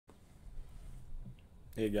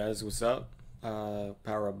Hey guys, what's up?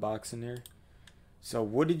 PowerUpBoxing here. So,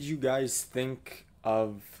 what did you guys think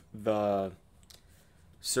of the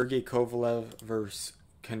Sergey Kovalev versus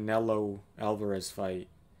Canelo Alvarez fight?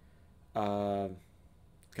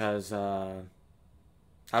 Because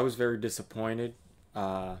I was very disappointed.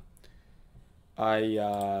 Uh, I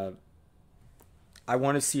uh, I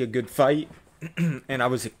want to see a good fight, and I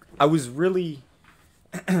was really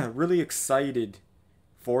really excited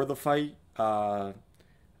for the fight.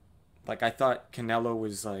 Like I thought Canelo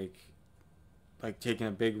was like taking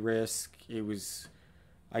a big risk. It was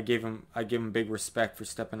I give him big respect for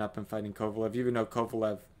stepping up and fighting Kovalev, even though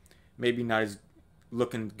Kovalev maybe not as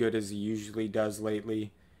looking good as he usually does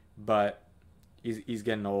lately, but he's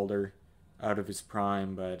getting older, out of his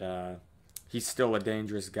prime, but he's still a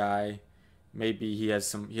dangerous guy. Maybe he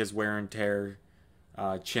has wear and tear,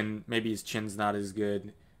 chin maybe his chin's not as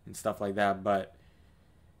good and stuff like that, but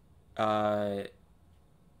uh,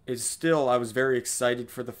 it's still I was very excited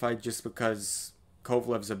for the fight just because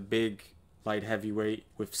Kovalev's a big light heavyweight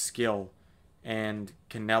with skill, and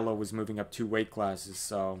Canelo was moving up two weight classes,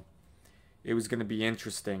 so it was going to be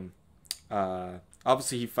interesting.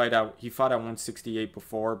 Obviously, he fought at 168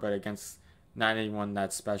 before, but against not anyone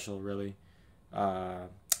that special really. Uh,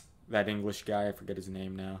 that English guy, I forget his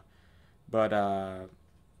name now, but I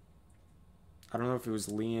don't know if it was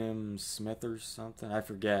Liam Smith or something. I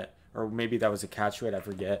forget. Or maybe that was a catchweight. I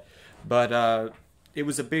forget. But it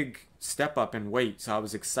was a big step up in weight, so I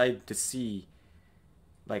was excited to see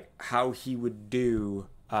like how he would do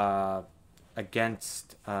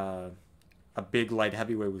against a big light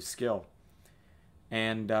heavyweight with skill.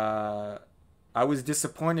 And I was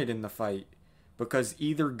disappointed in the fight because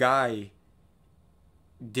either guy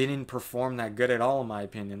didn't perform that good at all, in my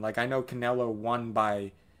opinion. Like I know Canelo won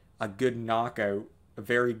by a good knockout, a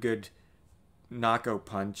very good knockout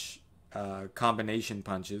punch, combination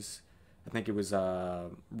punches. I think it was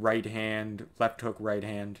right hand, left hook, right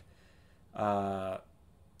hand, uh,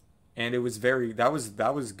 and it was that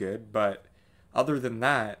was good. But other than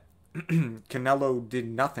that, Canelo did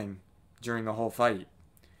nothing during the whole fight,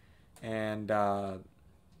 and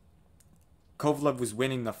Kovalev was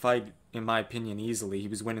winning the fight in my opinion easily. He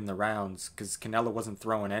was winning the rounds because Canelo wasn't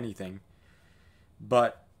throwing anything.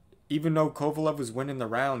 But even though Kovalev was winning the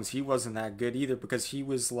rounds, he wasn't that good either because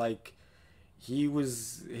his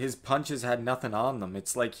punches had nothing on them.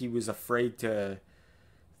 It's like he was afraid to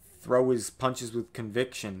throw his punches with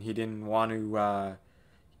conviction. He didn't want to.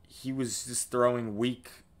 He was just throwing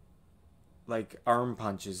weak, like arm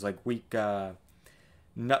punches, like weak,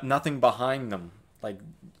 nothing behind them. Like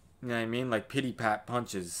you know what I mean, like pity pat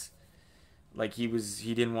punches. Like he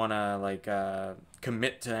didn't want to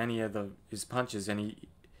commit to any of the his punches, and he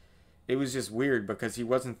it was just weird because he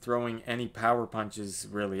wasn't throwing any power punches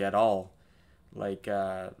really at all. Like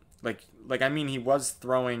I mean he was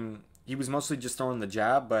mostly just throwing the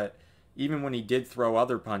jab, but even when he did throw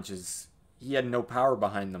other punches, he had no power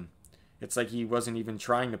behind them. It's like he wasn't even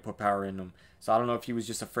trying to put power in them. So I don't know if he was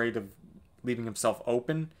just afraid of leaving himself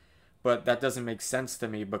open, but that doesn't make sense to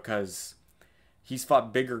me because he's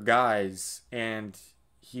fought bigger guys and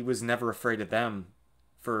he was never afraid of them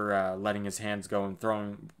for letting his hands go and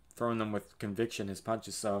throwing them with conviction his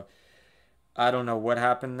punches. So I don't know what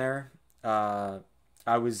happened there.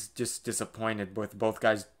 I was just disappointed with both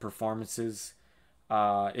guys' performances.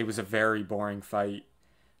 It was a very boring fight.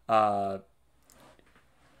 Uh,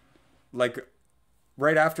 like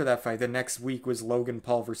right after that fight, the next week was Logan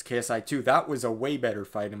Paul versus KSI 2. That was a way better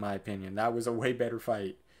fight in my opinion. That was a way better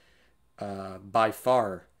fight by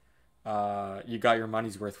far. You got your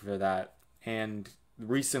money's worth for that. And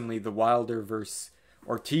recently, the Wilder versus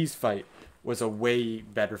Ortiz fight was a way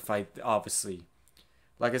better fight, obviously.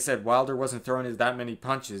 Like I said, Wilder wasn't throwing that many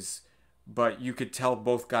punches, but you could tell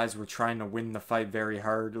both guys were trying to win the fight very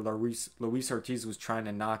hard. Luis Ortiz was trying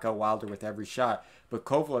to knock out Wilder with every shot, but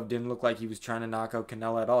Kovalev didn't look like he was trying to knock out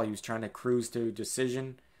Canelo at all. He was trying to cruise to a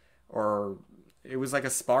decision, or it was like a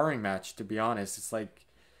sparring match, to be honest. It's like,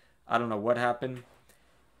 I don't know what happened.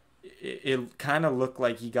 It kind of looked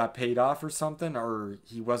like he got paid off or something, or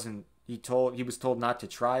he wasn't. He was told not to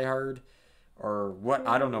try hard, or what?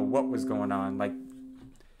 I don't know what was going on. Like,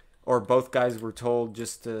 or both guys were told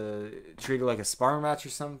just to treat it like a sparring match or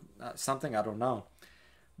something. I don't know,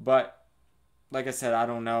 but like I said, I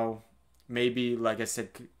don't know. Maybe like I said,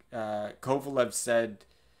 Kovalev said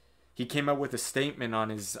he came out with a statement on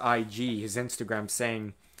his IG, his Instagram,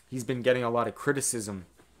 saying he's been getting a lot of criticism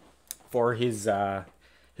for his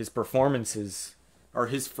performances, or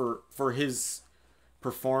his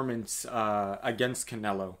performance against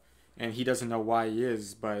Canelo, and he doesn't know why he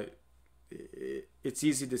is, but it's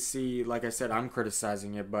easy to see, like I said, I'm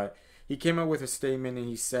criticizing it, but he came out with a statement and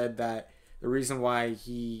he said that the reason why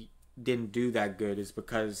he didn't do that good is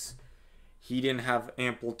because he didn't have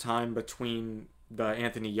ample time between the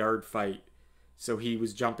Anthony Yard fight. So he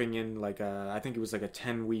was jumping in I think it was like a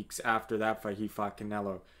 10 weeks after that fight he fought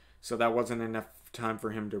Canelo. So that wasn't enough time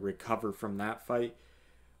for him to recover from that fight.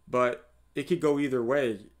 But it could go either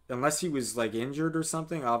way. Unless he was like injured or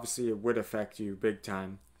something, obviously it would affect you big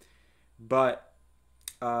time. But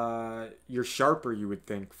you're sharper, you would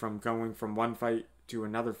think, from going from one fight to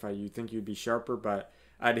another fight. You'd think you'd be sharper, but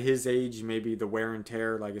at his age, maybe the wear and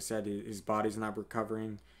tear, like I said, his body's not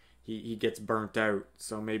recovering. He gets burnt out.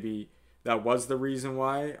 So maybe that was the reason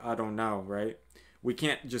why. I don't know, right? We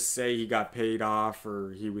can't just say he got paid off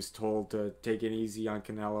or he was told to take it easy on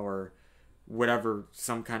Canelo or whatever,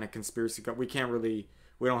 some kind of conspiracy.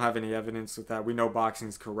 We don't have any evidence with that. We know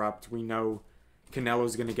boxing's corrupt. We know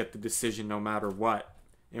Canelo's going to get the decision no matter what.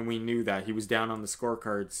 And we knew that. He was down on the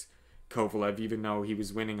scorecards, Kovalev, even though he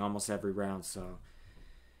was winning almost every round. So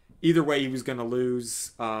either way, he was going to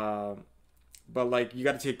lose. But like, you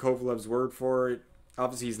got to take Kovalev's word for it.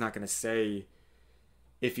 Obviously, he's not going to say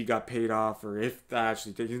if he got paid off or if that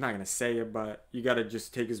actually did. He's not going to say it, but you got to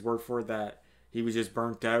just take his word for it that he was just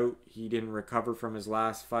burnt out. He didn't recover from his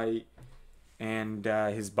last fight. And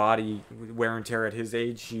his body, wear and tear at his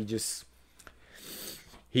age,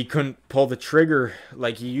 he couldn't pull the trigger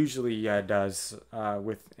like he usually does.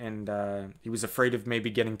 He was afraid of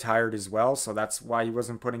maybe getting tired as well, so that's why he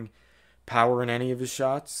wasn't putting power in any of his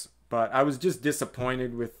shots. But I was just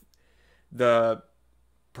disappointed with the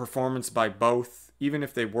performance by both. Even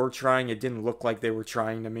if they were trying, it didn't look like they were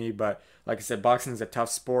trying to me. But like I said, boxing is a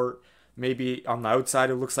tough sport. Maybe on the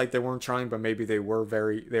outside it looks like they weren't trying, but maybe they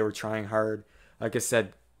were trying hard. Like I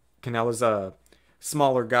said, Canelo's a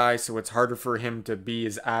smaller guy, so it's harder for him to be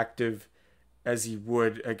as active as he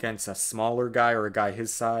would against a smaller guy or a guy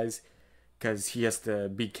his size, because he has to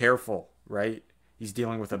be careful, right? He's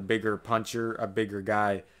dealing with a bigger puncher, a bigger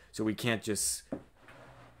guy, so we can't just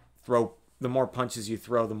throw. The more punches you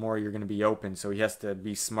throw, the more you're going to be open, so he has to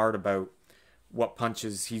be smart about what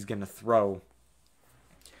punches he's going to throw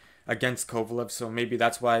against Kovalev. So maybe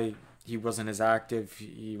that's why he wasn't as active.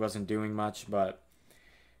 He wasn't doing much.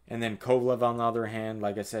 And then Kovalev, on the other hand,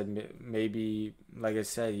 like I said, maybe, like I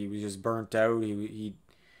said, he was just burnt out. He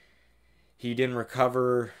didn't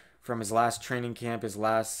recover from his last training camp, his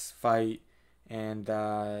last fight. And,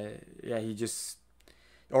 or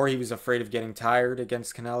he was afraid of getting tired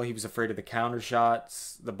against Canelo. He was afraid of the counter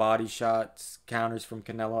shots, the body shots, counters from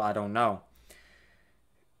Canelo. I don't know.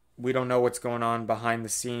 We don't know what's going on behind the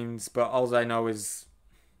scenes, but all I know is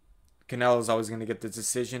Canelo's always going to get the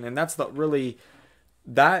decision. And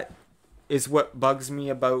that is what bugs me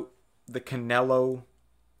about the Canelo.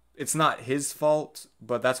 It's not his fault,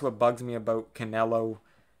 but that's what bugs me about Canelo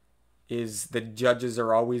is the judges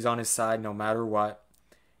are always on his side no matter what.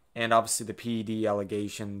 And obviously the PED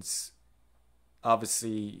allegations,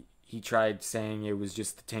 obviously he tried saying it was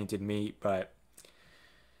just the tainted meat, but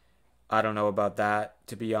I don't know about that,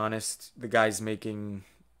 to be honest. The guy's making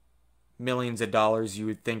millions of dollars. You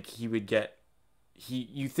would think he would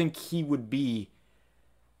be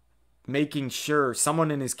making sure,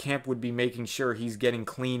 someone in his camp would be making sure he's getting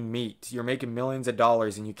clean meat. You're making millions of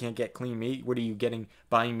dollars and you can't get clean meat. What are you getting?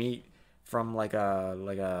 Buying meat from like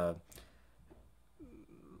a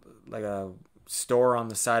store on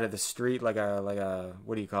the side of the street, like a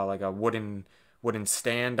what do you call it? Like a wooden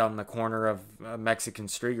stand on the corner of a Mexican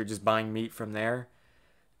street. You're just buying meat from there.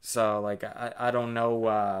 So like I don't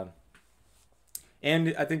know.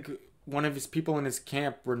 And I think one of his people in his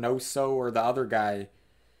camp, Reynoso, or the other guy,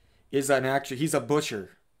 he's a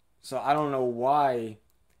butcher. So I don't know why,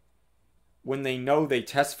 when they know they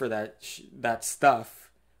test for that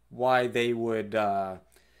stuff, why they would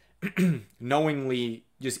knowingly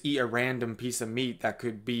just eat a random piece of meat that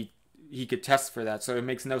he could test for that. So it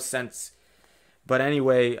makes no sense. But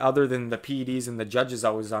anyway, other than the PEDs and the judges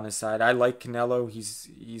always on his side, I like Canelo.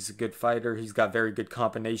 He's a good fighter. He's got very good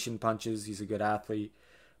combination punches. He's a good athlete.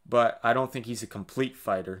 But I don't think he's a complete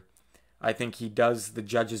fighter. I think the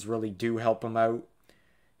judges really do help him out.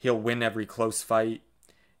 He'll win every close fight.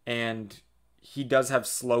 And he does have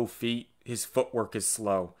slow feet. His footwork is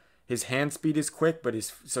slow. His hand speed is quick,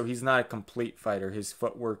 so he's not a complete fighter. His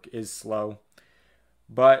footwork is slow.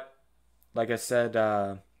 But, like I said,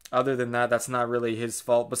 other than that, that's not really his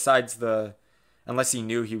fault. Besides unless he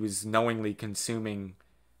knew he was knowingly consuming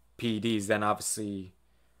PEDs, then obviously,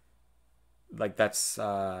 like that's,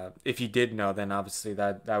 if he did know, then obviously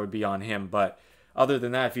that would be on him. But other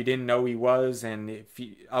than that, if you didn't know he was, and if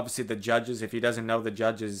he, obviously the judges, if he doesn't know, the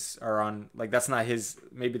judges are on, like, that's not his,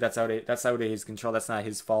 maybe that's out of his control. That's not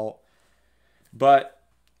his fault. But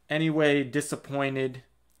anyway, disappointed.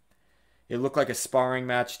 It looked like a sparring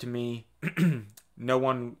match to me. No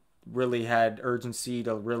one really had urgency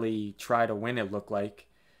to really try to win, it looked like.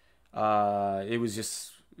 It was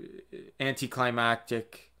just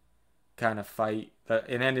anticlimactic kind of fight.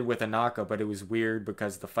 It ended with a knockout, but it was weird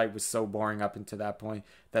because the fight was so boring up until that point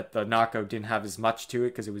that the knockout didn't have as much to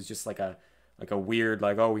it, because it was just like a weird,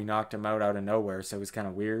 like, oh, we knocked him out of nowhere, so it was kind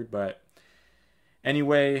of weird. But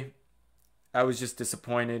anyway, I was just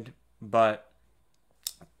disappointed. But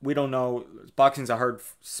we don't know. Boxing's a hard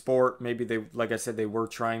sport. Maybe they, like I said, they were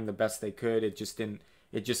trying the best they could. It just didn't.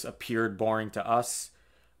 It just appeared boring to us.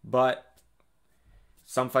 But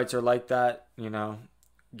some fights are like that, you know.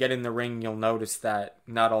 Get in the ring, you'll notice that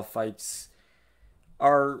not all fights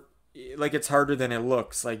are, like, it's harder than it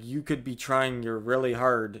looks. Like, you could be trying your really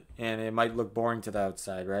hard and it might look boring to the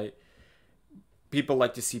outside, right? People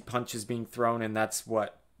like to see punches being thrown, and that's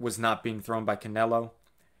what was not being thrown by Canelo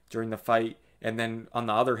during the fight. And then on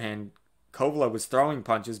the other hand, Kovalev was throwing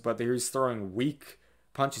punches, but he was throwing weak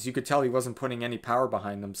punches. You could tell he wasn't putting any power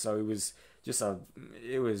behind them, so it was just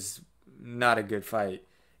it was not a good fight.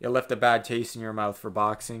 It left a bad taste in your mouth for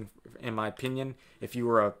boxing, in my opinion. If you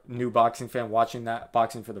were a new boxing fan watching that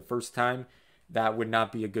boxing for the first time, that would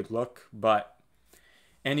not be a good look. But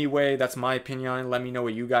anyway, that's my opinion on it. Let me know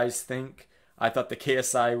what you guys think. I thought the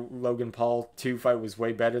KSI Logan Paul 2 fight was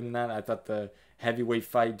way better than that. I thought the heavyweight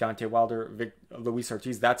fight, Deontay Wilder, Luis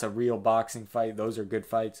Ortiz, that's a real boxing fight. Those are good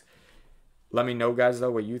fights. Let me know, guys, though,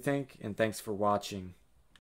 what you think, and thanks for watching.